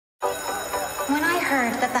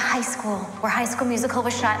heard that the high school where High School Musical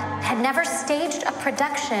was shot had never staged a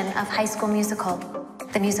production of High School Musical,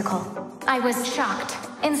 the musical. I was shocked,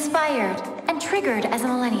 inspired, and triggered as a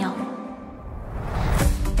millennial.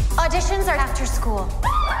 Auditions are after school.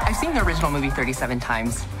 I've seen the original movie 37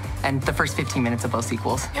 times, and the first 15 minutes of both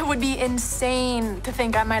sequels. It would be insane to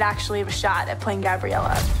think I might actually have a shot at playing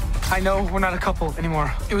Gabriella. I know we're not a couple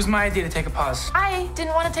anymore. It was my idea to take a pause. I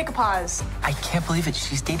didn't want to take a pause. I can't believe it.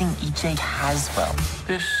 She's dating E.J. Haswell.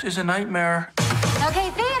 This is a nightmare. Okay,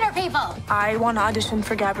 theater people. I want to audition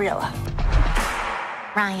for Gabriella.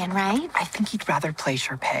 Ryan, right? I think he'd rather play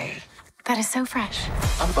Sharpay. That is so fresh.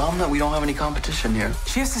 I'm bummed that we don't have any competition here.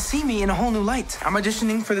 She has to see me in a whole new light. I'm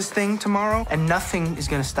auditioning for this thing tomorrow, and nothing is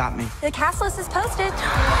gonna stop me. The cast list is posted.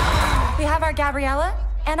 We have our Gabriella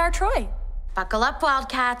and our Troy. Buckle up,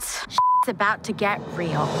 Wildcats. It's about to get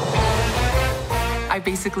real. I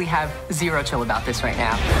basically have zero chill about this right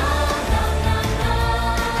now.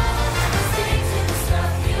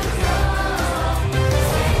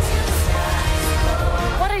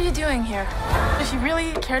 What are you doing here? If you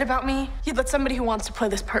really cared about me, you'd let somebody who wants to play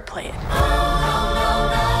this part play it.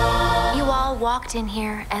 You all walked in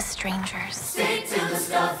here as strangers. Stick to the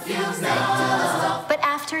stuff you know. But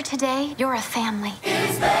after today, you're a family.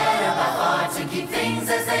 It's better by far to keep things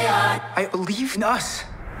as they are. I believe in us.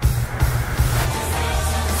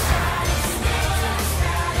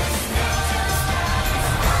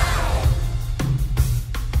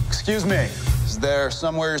 Excuse me, is there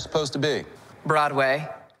somewhere you're supposed to be? Broadway.